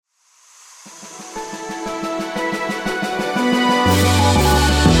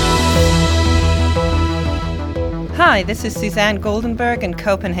Hi, this is Suzanne Goldenberg in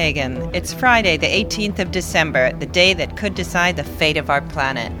Copenhagen. It's Friday, the 18th of December, the day that could decide the fate of our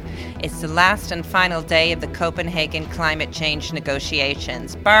planet. It's the last and final day of the Copenhagen climate change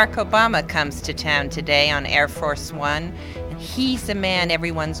negotiations. Barack Obama comes to town today on Air Force One, and he's the man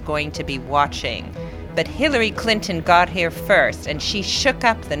everyone's going to be watching. But Hillary Clinton got here first, and she shook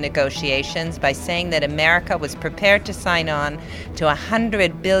up the negotiations by saying that America was prepared to sign on to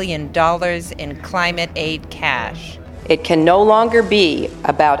 $100 billion in climate aid cash. It can no longer be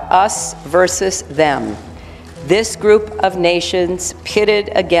about us versus them. This group of nations pitted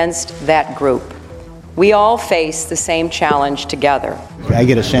against that group. We all face the same challenge together. I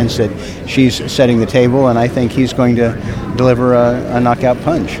get a sense that she's setting the table, and I think he's going to deliver a knockout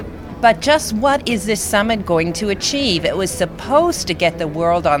punch. But just what is this summit going to achieve? It was supposed to get the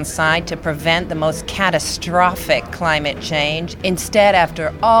world on side to prevent the most catastrophic climate change. Instead,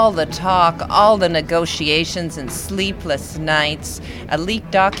 after all the talk, all the negotiations and sleepless nights, a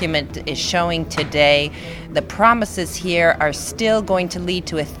leaked document is showing today the promises here are still going to lead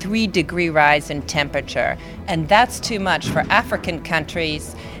to a 3-degree rise in temperature. And that's too much for African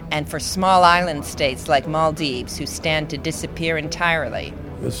countries and for small island states like Maldives, who stand to disappear entirely.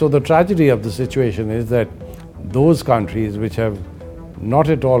 So the tragedy of the situation is that those countries which have not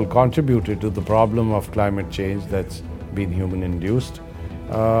at all contributed to the problem of climate change that's been human-induced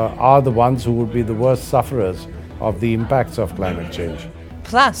are the ones who would be the worst sufferers of the impacts of climate change.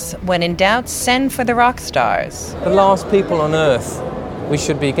 Plus, when in doubt, send for the rock stars. The last people on Earth we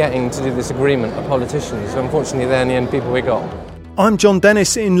should be getting to do this agreement are politicians. Unfortunately, they're in the end people we got. I'm John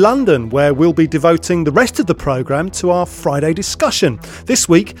Dennis in London, where we'll be devoting the rest of the programme to our Friday discussion. This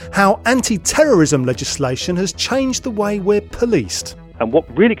week, how anti-terrorism legislation has changed the way we're policed. And what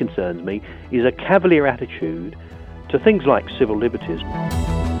really concerns me is a cavalier attitude to things like civil liberties.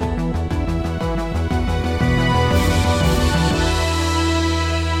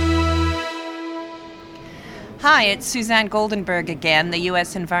 Hi, it's Suzanne Goldenberg again, the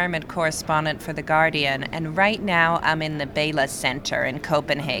U.S. environment correspondent for The Guardian, and right now I'm in the Bela Center in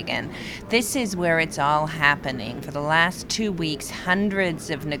Copenhagen. This is where it's all happening. For the last 2 weeks,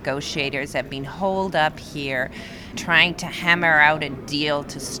 hundreds of negotiators have been holed up here trying to hammer out a deal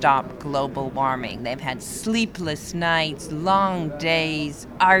to stop global warming. They've had sleepless nights, long days,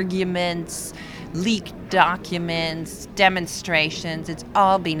 arguments, leaked documents, demonstrations. It's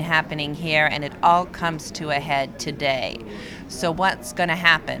all been happening here, and it all comes to a head today. So what's going to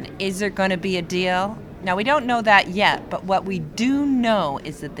happen? Is there going to be a deal? Now, we don't know that yet, but what we do know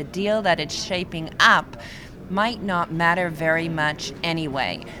is that the deal that it's shaping up might not matter very much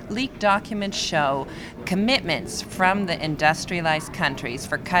anyway. Leaked documents show commitments from the industrialized countries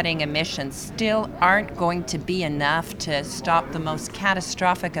for cutting emissions still aren't going to be enough to stop the most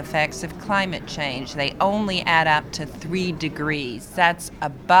catastrophic effects of climate change. They only add up to 3 degrees. That's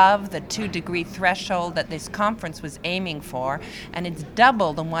above the 2-degree threshold that this conference was aiming for, and it's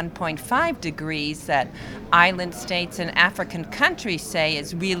double the 1.5 degrees that island states and African countries say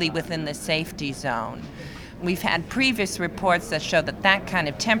is really within the safety zone. We've had previous reports that show that that kind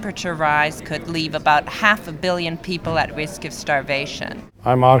of temperature rise could leave about 500 million people at risk of starvation.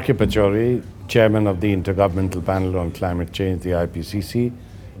 I'm R.K. Pachauri, chairman of the Intergovernmental Panel on Climate Change, the IPCC.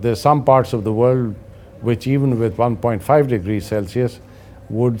 There are some parts of the world which, even with 1.5 degrees Celsius,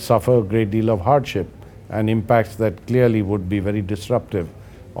 would suffer a great deal of hardship and impacts that clearly would be very disruptive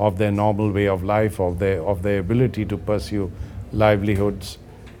of their normal way of life, of their ability to pursue livelihoods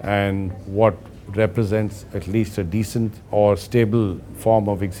and what represents at least a decent or stable form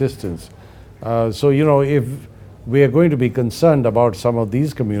of existence. So, if we are going to be concerned about some of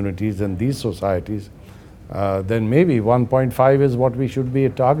these communities and these societies, then maybe 1.5 is what we should be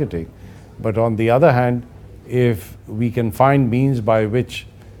targeting. But on the other hand, if we can find means by which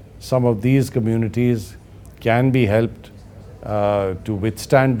some of these communities can be helped to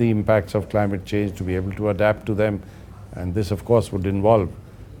withstand the impacts of climate change, to be able to adapt to them, and this of course would involve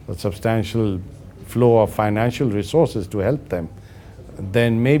a substantial flow of financial resources to help them,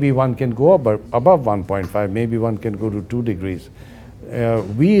 then maybe one can go above 1.5, maybe one can go to 2 degrees.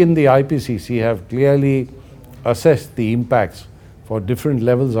 We in the IPCC have clearly assessed the impacts for different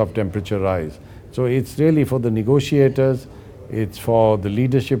levels of temperature rise. So it's really for the negotiators, it's for the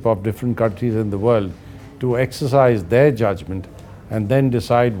leadership of different countries in the world to exercise their judgment and then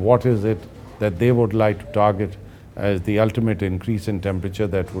decide what is it that they would like to target as the ultimate increase in temperature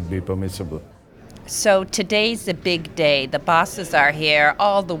that would be permissible. So today's the big day. The bosses are here.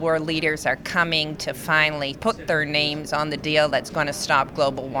 All the world leaders are coming to finally put their names on the deal that's going to stop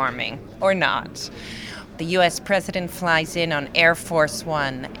global warming, or not. the U.S. president flies in on Air Force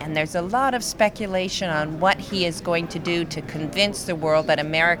One, and there's a lot of speculation on what he is going to do to convince the world that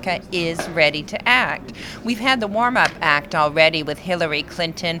America is ready to act. We've had the warm-up act already with Hillary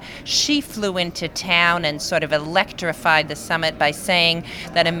Clinton. She flew into town and sort of electrified the summit by saying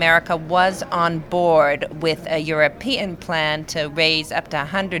that America was on board with a European plan to raise up to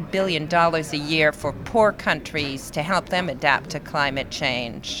 $100 billion a year for poor countries to help them adapt to climate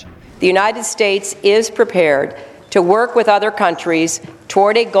change. The United States is prepared to work with other countries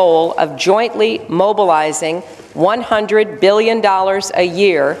toward a goal of jointly mobilizing $100 billion a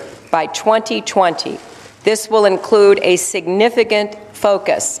year by 2020. This will include a significant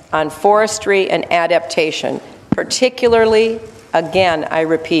focus on forestry and adaptation, particularly, again, I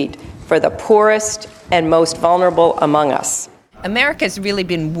repeat, for the poorest and most vulnerable among us. America's really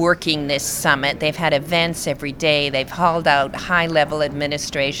been working this summit. They've had events every day. They've hauled out high-level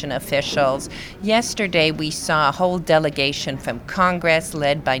administration officials. Yesterday, we saw a whole delegation from Congress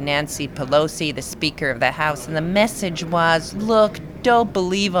led by Nancy Pelosi, the Speaker of the House, and the message was, look, don't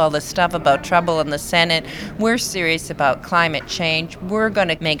believe all the stuff about trouble in the Senate. We're serious about climate change. We're going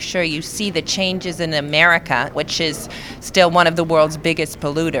to make sure you see the changes in America, which is still one of the world's biggest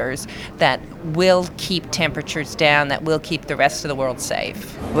polluters, that will keep temperatures down, that will keep the rest of the world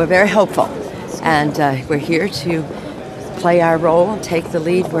safe. We're very hopeful, and we're here to play our role, take the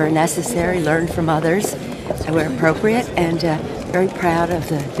lead where necessary, learn from others where appropriate, and very proud of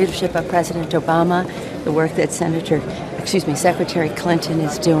the leadership of President Obama, the work that Secretary Clinton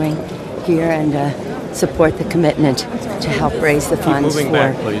is doing here, and support the commitment to help raise the funds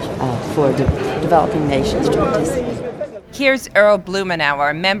for developing nations to participate. Here's Earl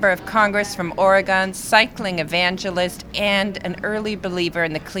Blumenauer, a member of Congress from Oregon, cycling evangelist, and an early believer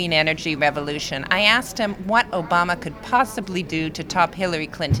in the clean energy revolution. I asked him what Obama could possibly do to top Hillary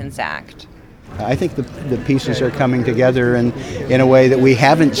Clinton's act. I think the pieces are coming together in a way that we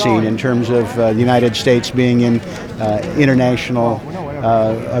haven't seen in terms of the United States being in international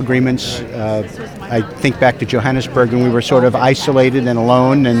agreements. I think back to Johannesburg, and we were sort of isolated and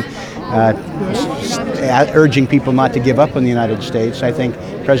alone and urging people not to give up on the United States. I think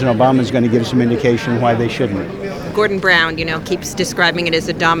President Obama is going to give some indication why they shouldn't. Gordon Brown, keeps describing it as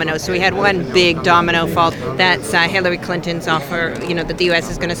a domino. So we had one big domino fall. That's Hillary Clinton's offer, that the U.S.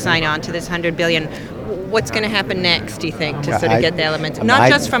 is going to sign on to this $100 billion. What's going to happen next, do you think, to sort of get the elements? Not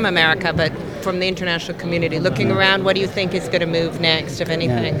just from America, but from the international community. Looking around, what do you think is going to move next, if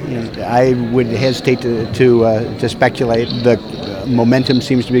anything? I would hesitate to speculate. The momentum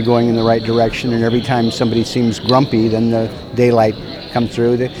seems to be going in the right direction, and every time somebody seems grumpy, then the daylight comes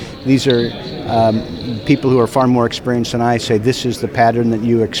through. These are people who are far more experienced than I say this is the pattern that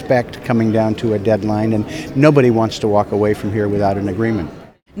you expect coming down to a deadline, and nobody wants to walk away from here without an agreement.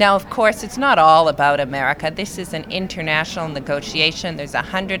 Now, of course, it's not all about America. This is an international negotiation. There's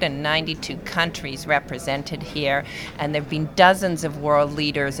 192 countries represented here, and there have been dozens of world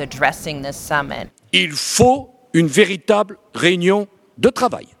leaders addressing this summit. Il faut une véritable réunion de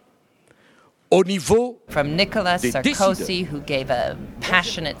travail. From Nicolas Sarkozy, who gave a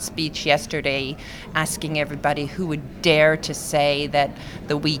passionate speech yesterday asking everybody who would dare to say that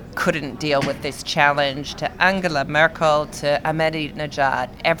we couldn't deal with this challenge, to Angela Merkel, to Ahmadinejad.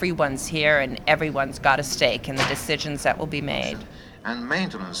 Everyone's here and everyone's got a stake in the decisions that will be made. And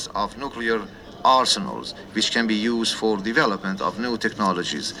maintenance of nuclear arsenals, which can be used for development of new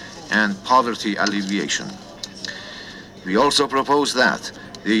technologies and poverty alleviation. We also propose that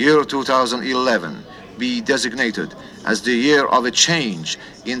the year 2011 be designated as the year of a change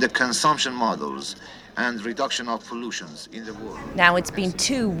in the consumption models and reduction of pollutions in the world. Now, it's been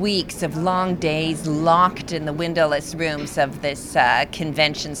 2 weeks of long days locked in the windowless rooms of this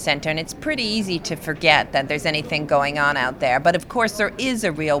convention center, and it's pretty easy to forget that there's anything going on out there. But of course, there is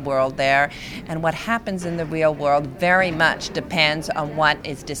a real world there, and what happens in the real world very much depends on what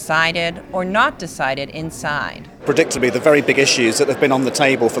is decided or not decided inside. Predictably, the very big issues that have been on the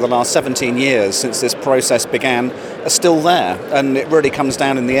table for the last 17 years since this process began are still there. And it really comes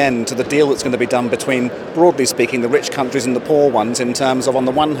down in the end to the deal that's going to be done between, broadly speaking, the rich countries and the poor ones in terms of, on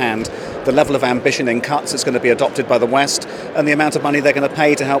the one hand, the level of ambition in cuts that's going to be adopted by the West and the amount of money they're going to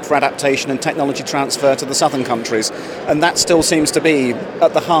pay to help for adaptation and technology transfer to the southern countries. And that still seems to be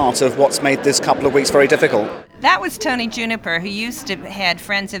at the heart of what's made this couple of weeks very difficult. That was Tony Juniper, who used to head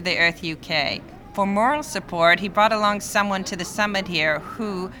Friends of the Earth UK. For moral support, he brought along someone to the summit here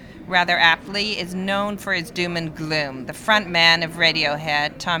who, rather aptly, is known for his doom and gloom, the front man of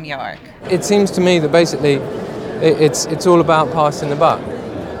Radiohead, Tom York. It seems to me that basically it's all about passing the buck.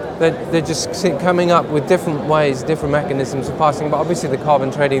 They're just coming up with different ways, different mechanisms of passing. But obviously the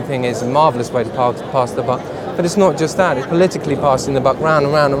carbon trading thing is a marvellous way to pass the buck. But it's not just that, it's politically passing the buck round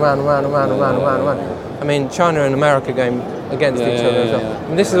and round and round and round and round and round and round and round. I mean, China and America going against each other as well.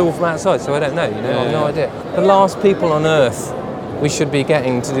 And this is all from outside, so I don't know, I have no idea. The last people on earth we should be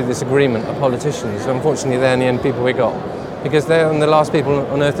getting to do this agreement are politicians. Unfortunately, they're in the end people we got. Because they're the last people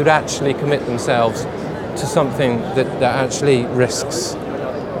on earth who'd actually commit themselves to something that actually risks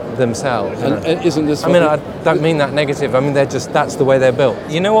themselves. And isn't this? I mean, I don't mean that negative. I mean, that's the way they're built.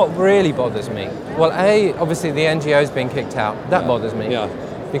 You know what really bothers me? Well, obviously the NGOs being kicked out. That bothers me. Yeah.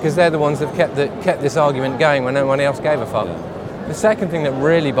 Because they're the ones that kept this argument going when no one else gave a fuck. Yeah. The second thing that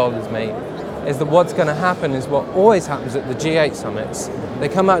really bothers me is that what's going to happen is what always happens at the G8 summits. They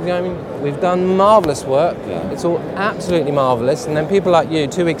come out going, we've done marvellous work. Yeah. It's all absolutely marvellous. And then people like you,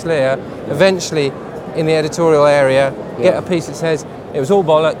 2 weeks later, eventually in the editorial area, get a piece that says, it was all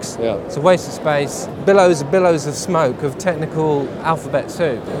bollocks, it's a waste of space, billows of smoke of technical alphabet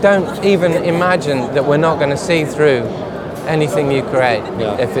soup. Don't even imagine that we're not going to see through anything you create.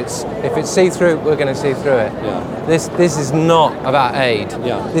 Yeah. If it's see-through, we're going to see through it. Yeah. This is not about aid.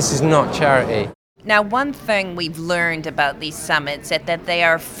 Yeah. This is not charity. Now, one thing we've learned about these summits is that they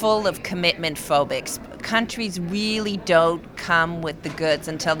are full of commitment phobics. Countries really don't come with the goods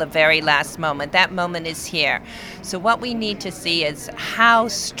until the very last moment. That moment is here. So what we need to see is how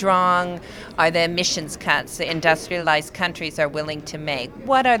strong are the emissions cuts the industrialized countries are willing to make?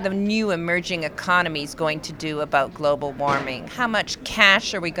 What are the new emerging economies going to do about global warming? How much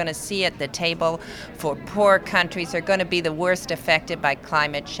cash are we going to see at the table for poor countries who are going to be the worst affected by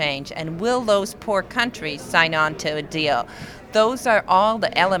climate change? And will those poor countries sign on to a deal? Those are all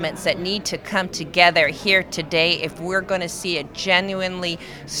the elements that need to come together here today if we're going to see a genuinely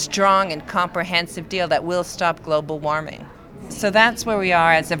strong and comprehensive deal that will stop global warming. So that's where we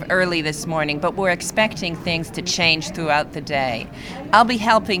are as of early this morning, but we're expecting things to change throughout the day. I'll be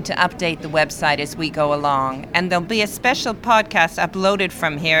helping to update the website as we go along, and there'll be a special podcast uploaded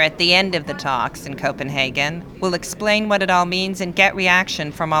from here at the end of the talks in Copenhagen. We'll explain what it all means and get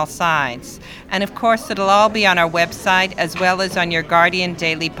reaction from all sides. And of course, it'll all be on our website as well as on your Guardian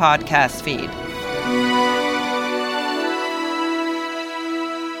Daily podcast feed.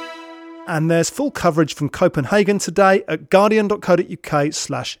 And there's full coverage from Copenhagen today at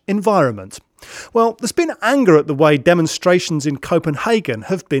guardian.co.uk/environment. Well, there's been anger at the way demonstrations in Copenhagen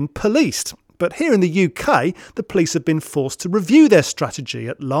have been policed. But here in the UK, the police have been forced to review their strategy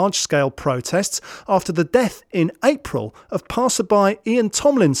at large-scale protests after the death in April of passerby Ian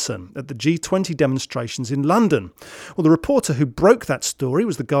Tomlinson at the G20 demonstrations in London. Well, the reporter who broke that story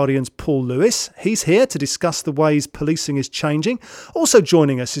was The Guardian's Paul Lewis. He's here to discuss the ways policing is changing. Also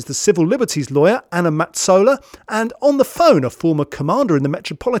joining us is the civil liberties lawyer Anna Matsola, and on the phone a former commander in the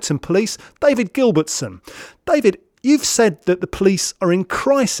Metropolitan Police, David Gilbertson. David, you've said that the police are in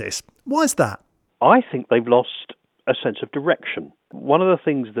crisis. Why is that? I think they've lost a sense of direction. One of the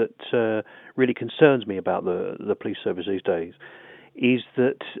things that really concerns me about the police service these days is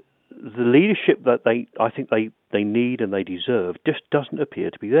that the leadership that I think they need and they deserve just doesn't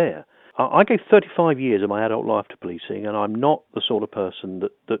appear to be there. I gave 35 years of my adult life to policing, and I'm not the sort of person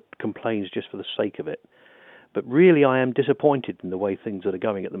that complains just for the sake of it. But really, I am disappointed in the way things are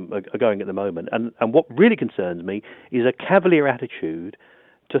going at the moment. And what really concerns me is a cavalier attitude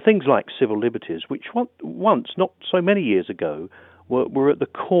to things like civil liberties, which once, not so many years ago, were at the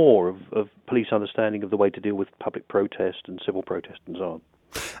core of police understanding of the way to deal with public protest and civil protest and so on.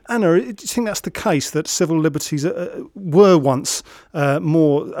 Anna, do you think that's the case, that civil liberties were once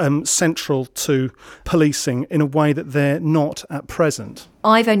more central to policing in a way that they're not at present?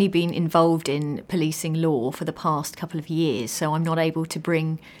 I've only been involved in policing law for the past couple of years, so I'm not able to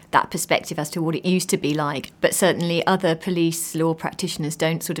bring that perspective as to what it used to be like. But certainly other police law practitioners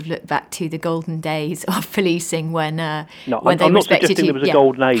don't sort of look back to the golden days of policing when they respected you. I'm not suggesting there was a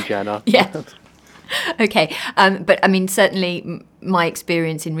golden age, Anna. Yeah. Okay, but I mean, certainly my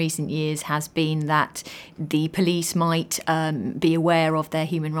experience in recent years has been that the police might be aware of their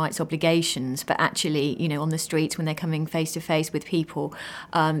human rights obligations, but actually, on the streets when they're coming face to face with people,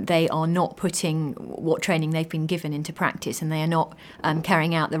 they are not putting what training they've been given into practice, and they are not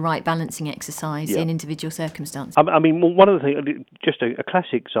carrying out the right balancing exercise in individual circumstances. I mean, one of the things, just a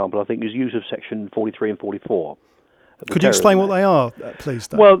classic example, I think, is use of Section 43 and 44. Could you explain what they are, please,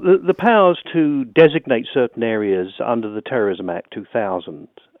 Dave? Well, the powers to designate certain areas under the Terrorism Act 2000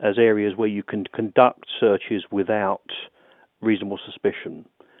 as areas where you can conduct searches without reasonable suspicion.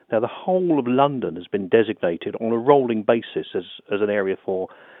 Now, the whole of London has been designated on a rolling basis as an area for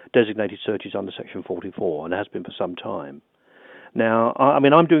designated searches under Section 44, and has been for some time. Now,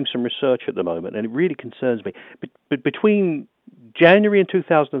 I'm doing some research at the moment, and it really concerns me. But between January in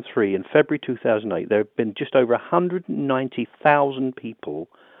 2003 and February 2008, there have been just over 190,000 people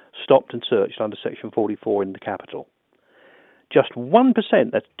stopped and searched under Section 44 in the capital. Just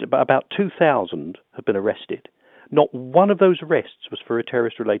 1%, that's about 2,000, have been arrested. Not one of those arrests was for a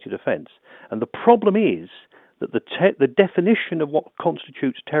terrorist-related offence. And the problem is that the definition of what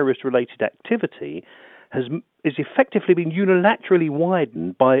constitutes terrorist-related activity is effectively been unilaterally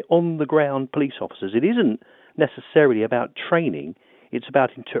widened by on-the-ground police officers. It isn't necessarily about training, it's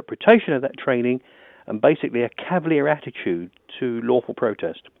about interpretation of that training and basically a cavalier attitude to lawful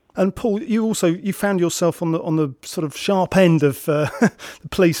protest. And Paul, you found yourself on the sort of sharp end of the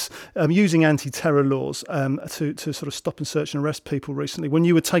police using anti-terror laws to sort of stop and search and arrest people recently when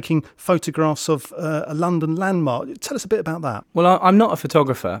you were taking photographs of a London landmark. Tell us a bit about that. Well, I'm not a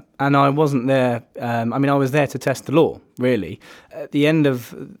photographer, and I wasn't there. I was there to test the law, really. At the end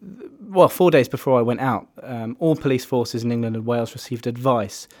of 4 days before I went out, all police forces in England and Wales received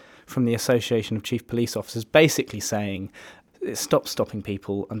advice from the Association of Chief Police Officers, basically saying, stop stopping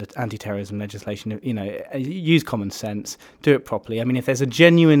people under anti-terrorism legislation. Use common sense, do it properly. If there's a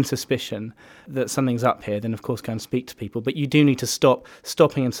genuine suspicion that something's up here, then of course go and speak to people. But you do need to stop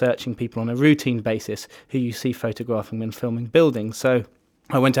stopping and searching people on a routine basis who you see photographing and filming buildings. So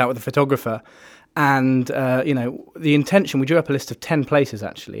I went out with a photographer, and the intention, we drew up a list of 10 places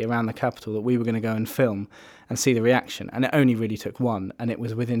actually around the capital that we were going to go and film and see the reaction, and it only really took one, and it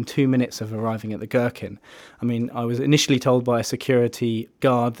was within 2 minutes of arriving at the Gherkin. I was initially told by a security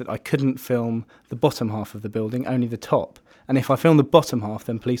guard that I couldn't film the bottom half of the building, only the top, and if I filmed the bottom half,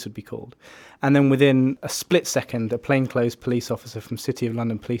 then police would be called. And then within a split second, a plainclothes police officer from City of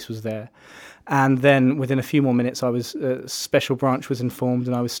London Police was there, and then within a few more minutes, special branch was informed,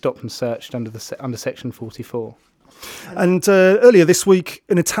 and I was stopped and searched under Section 44. And earlier this week,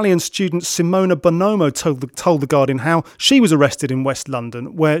 an Italian student, Simona Bonomo, told The Guardian how she was arrested in West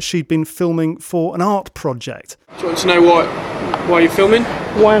London, where she'd been filming for an art project. Do you want to know why you're filming?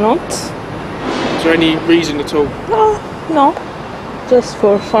 Why not? Is there any reason at all? No, just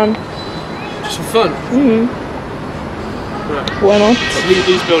for fun. Just for fun? Mm-hmm. Right. Why not?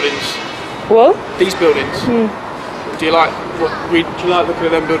 These buildings. What? These buildings. Do you like looking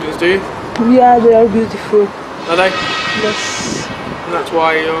at them buildings, do you? Yeah, they are beautiful. Are they? Yes. And that's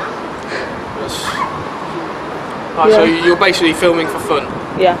why you're... So you're basically filming for fun?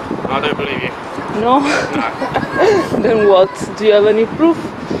 Yeah. I don't believe you. No? No. Then what? Do you have any proof?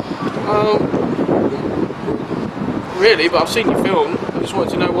 Really, but I've seen you film. I just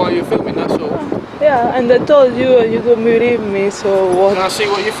wanted to know why you're filming, that's all. Yeah, and I told you and you don't believe me, so what? Can I see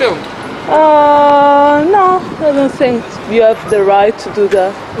what you filmed? No, I don't think you have the right to do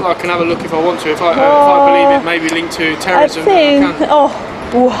that. Well, I can have a look if I want to. If I believe it may be linked to terrorism, I think, then I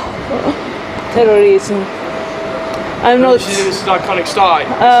can. Terrorism. I'm not. This is iconic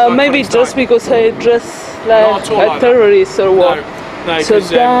style. Maybe just because I dress like a terrorist or what. No, so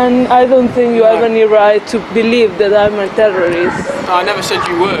then I don't think you have any right to believe that I'm a terrorist. I never said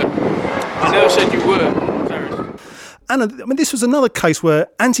you were. I never said you were. Anna, this was another case where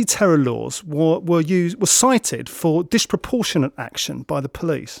anti-terror laws were cited for disproportionate action by the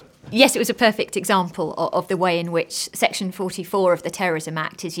police. Yes, it was a perfect example of the way in which Section 44 of the Terrorism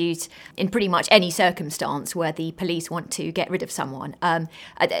Act is used in pretty much any circumstance where the police want to get rid of someone. And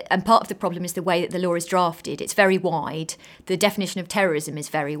part of the problem is the way that the law is drafted. It's very wide. The definition of terrorism is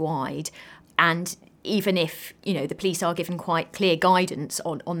very wide. And even if, the police are given quite clear guidance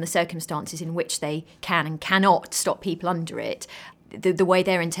on the circumstances in which they can and cannot stop people under it, the way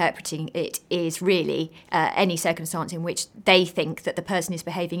they're interpreting it is really any circumstance in which they think that the person is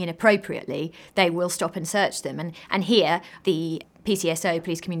behaving inappropriately, they will stop and search them. And here, the PCSO,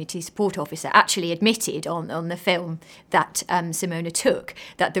 Police Community Support Officer, actually admitted on the film that Simona took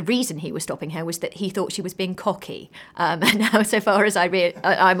that the reason he was stopping her was that he thought she was being cocky. Now, so far as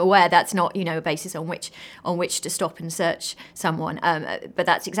I'm aware, that's not a basis on which to stop and search someone. But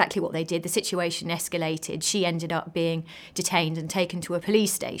that's exactly what they did. The situation escalated. She ended up being detained and taken to a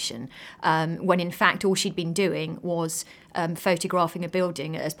police station when in fact all she'd been doing was photographing a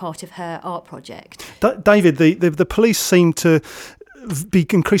building as part of her art project. David, the police seem to be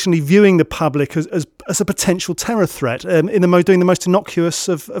increasingly viewing the public as a potential terror threat doing the most innocuous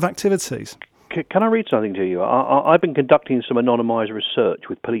of activities. Can I read something to you? I've been conducting some anonymised research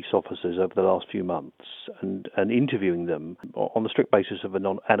with police officers over the last few months and interviewing them on the strict basis of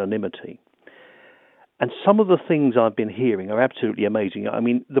anonymity. And some of the things I've been hearing are absolutely amazing.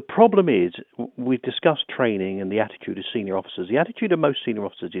 The problem is, we've discussed training and the attitude of senior officers. The attitude of most senior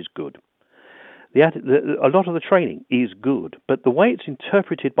officers is good. A lot of the training is good, but the way it's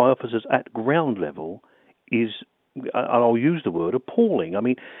interpreted by officers at ground level is, and I'll use the word, appalling. I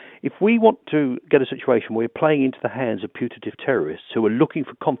mean, if we want to get a situation where we're playing into the hands of putative terrorists who are looking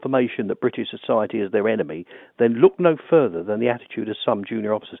for confirmation that British society is their enemy, then look no further than the attitude of some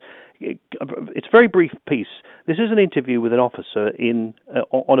junior officers. It's a very brief piece. This is an interview with an officer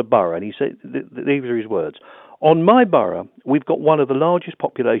on a borough, and he said, these are his words. On my borough, we've got one of the largest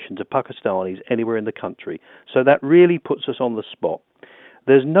populations of Pakistanis anywhere in the country, so that really puts us on the spot.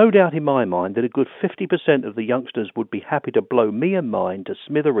 There's no doubt in my mind that a good 50% of the youngsters would be happy to blow me and mine to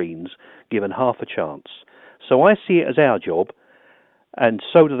smithereens given half a chance. So I see it as our job, and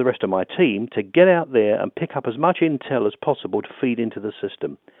so do the rest of my team, to get out there and pick up as much intel as possible to feed into the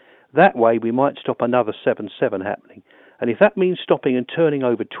system. That way we might stop another 7/7 happening. And if that means stopping and turning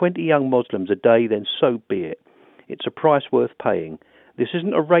over 20 young Muslims a day, then so be it. It's a price worth paying. This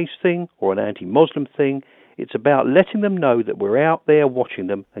isn't a race thing or an anti-Muslim thing. It's about letting them know that we're out there watching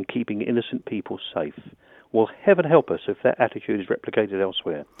them and keeping innocent people safe. Well, heaven help us if that attitude is replicated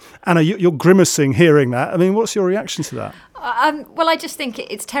elsewhere. Anna, you're grimacing hearing that. I mean, what's your reaction to that? Well, I just think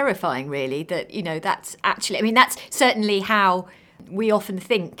it's terrifying, really, that, that's actually... I mean, that's certainly how we often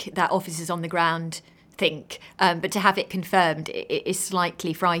think that officers on the ground think, but to have it confirmed is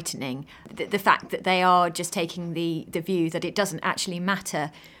slightly frightening. The fact that they are just taking the view that it doesn't actually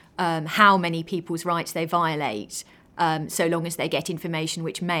matter how many people's rights they violate, so long as they get information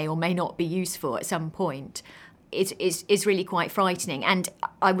which may or may not be useful at some point, is really quite frightening. And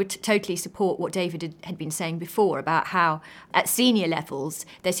I would totally support what David had been saying before about how at senior levels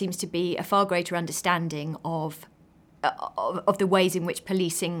there seems to be a far greater understanding of the ways in which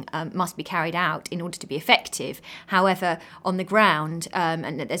policing must be carried out in order to be effective. However, on the ground,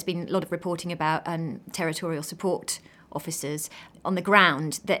 and there's been a lot of reporting about territorial support officers, on the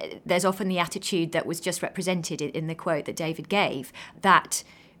ground, there's often the attitude that was just represented in the quote that David gave, that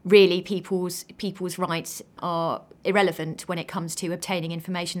really people's rights are irrelevant when it comes to obtaining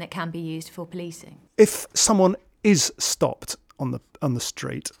information that can be used for policing. If someone is stopped on the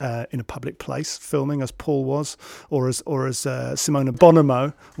street in a public place filming, as Paul was, or as Simona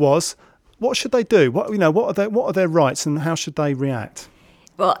Bonomo was, what should they do? What are their rights, and how should they react?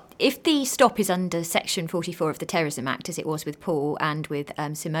 Well, if the stop is under Section 44 of the Terrorism Act, as it was with Paul and with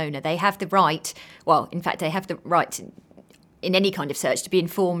Simona, they have the right. Well, in fact, they have the right in any kind of search to be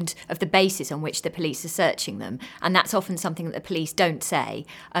informed of the basis on which the police are searching them. And that's often something that the police don't say.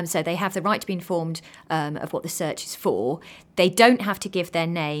 So they have the right to be informed of what the search is for. They don't have to give their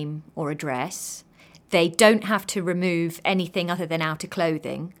name or address. They don't have to remove anything other than outer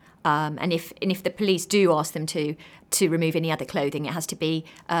clothing. And if the police do ask them to remove any other clothing, it has to be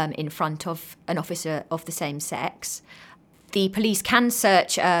in front of an officer of the same sex. The police can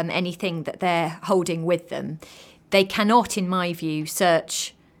search anything that they're holding with them. They cannot, in my view,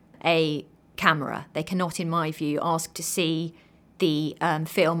 search a camera. They cannot, in my view, ask to see the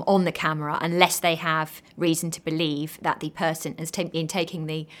film on the camera unless they have reason to believe that the person is taking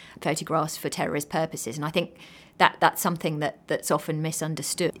the photographs for terrorist purposes. And I think that's something that's often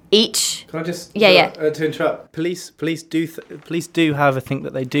misunderstood. Can I just to interrupt? Police do, however, think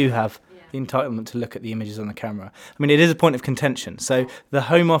that they do have the entitlement to look at the images on the camera. I mean, it is a point of contention. So the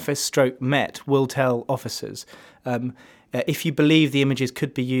Home Office / Met will tell officers, if you believe the images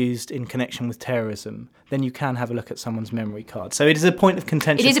could be used in connection with terrorism, then you can have a look at someone's memory card. So it is a point of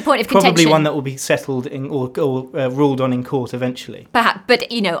contention. It is a point of probably contention. One that will be settled or ruled on in court eventually. Perhaps, but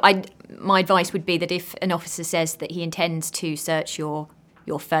my advice would be that if an officer says that he intends to search your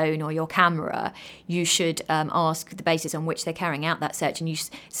phone or your camera, you should ask the basis on which they're carrying out that search, and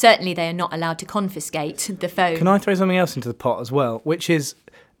certainly they are not allowed to confiscate the phone. Can I throw something else into the pot as well, which is,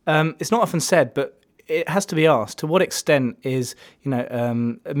 it's not often said, but it has to be asked, to what extent is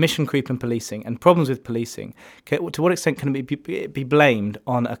mission creep in policing and problems with policing, to what extent can it be blamed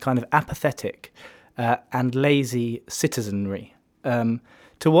on a kind of apathetic and lazy citizenry?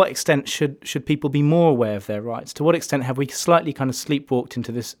 To what extent should people be more aware of their rights? To what extent have we slightly kind of sleepwalked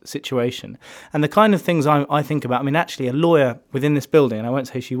into this situation? And the kind of things I think about, I mean, actually a lawyer within this building, and I won't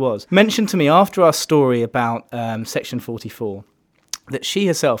say who she was, mentioned to me after our story about Section 44 that she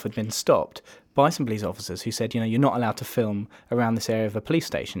herself had been stopped by some police officers who said, you're not allowed to film around this area of a police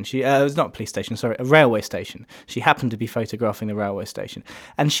station. It was not a police station, sorry, a railway station. She happened to be photographing the railway station.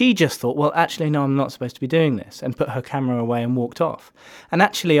 And she just thought, well, actually, no, I'm not supposed to be doing this, and put her camera away and walked off. And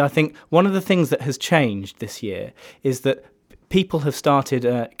actually, I think one of the things that has changed this year is that people have started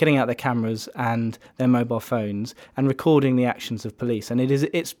getting out their cameras and their mobile phones and recording the actions of police, and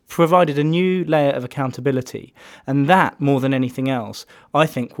it's provided a new layer of accountability, and that, more than anything else, I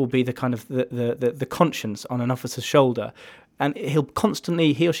think will be the kind of the conscience on an officer's shoulder. And he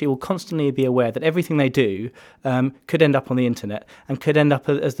or she will constantly be aware that everything they do could end up on the internet and could end up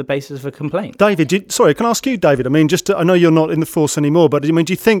as the basis of a complaint. David, can I ask you, David? I mean, I know you're not in the force anymore, but I mean,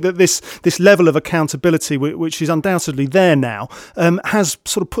 do you think that this level of accountability, which is undoubtedly there now, has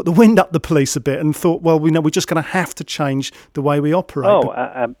sort of put the wind up the police a bit and thought, well, we're just going to have to change the way we operate?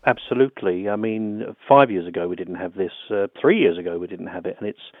 Oh, absolutely. I mean, 5 years ago we didn't have this. 3 years ago we didn't have it, and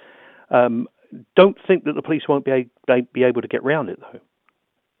it's. Don't think that the police won't be able to get round it, though.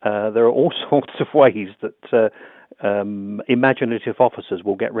 There are all sorts of ways that imaginative officers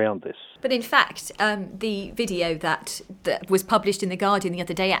will get round this. But in fact, the video that was published in The Guardian the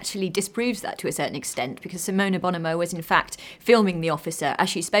other day actually disproves that to a certain extent, because Simona Bonomo was in fact filming the officer as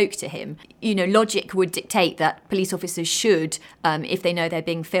she spoke to him. Logic would dictate that police officers should, if they know they're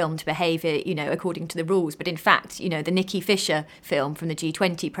being filmed, behave, according to the rules. But in fact, the Nikki Fisher film from the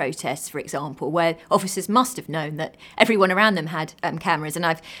G20 protests, for example, where officers must have known that everyone around them had cameras. And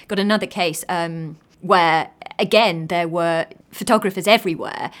I've got another case where, again, there were photographers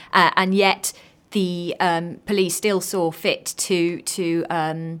everywhere, and yet the police still saw fit to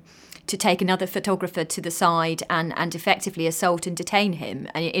take another photographer to the side and effectively assault and detain him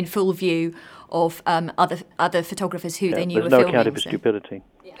in full view of other photographers who they knew were filming. There's no accounting for stupidity.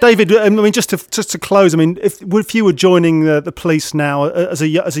 David, I mean, just to close, I mean, if you were joining the police now as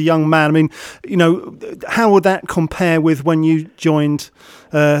a young man, I mean, how would that compare with when you joined,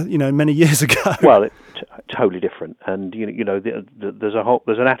 many years ago? Well, it's totally different, and there's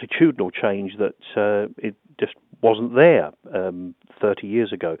an attitudinal change that it just wasn't there 30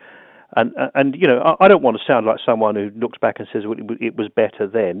 years ago. And I don't want to sound like someone who looks back and says, well, it was better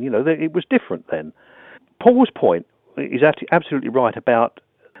then. It was different then. Paul's point is absolutely right about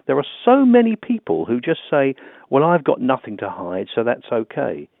there are so many people who just say, well, I've got nothing to hide, so that's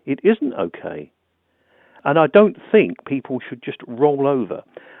okay. It isn't okay. And I don't think people should just roll over.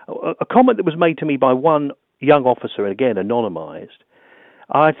 A comment that was made to me by one young officer, and again, anonymised,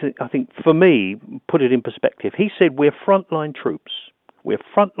 I think for me, put it in perspective. He said, we're frontline troops. We're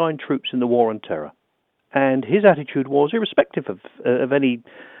frontline troops in the war on terror. And his attitude was, irrespective of any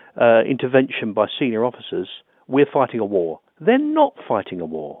intervention by senior officers, we're fighting a war. They're not fighting a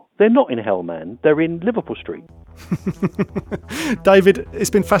war. They're not in Hellman. They're in Liverpool Street. David, it's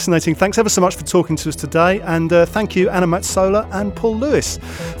been fascinating. Thanks ever so much for talking to us today. And thank you, Anna Matsola and Paul Lewis.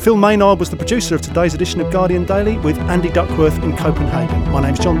 Phil Maynard was the producer of today's edition of Guardian Daily with Andy Duckworth in Copenhagen. My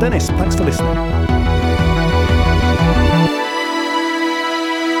name's John Dennis. Thanks for listening.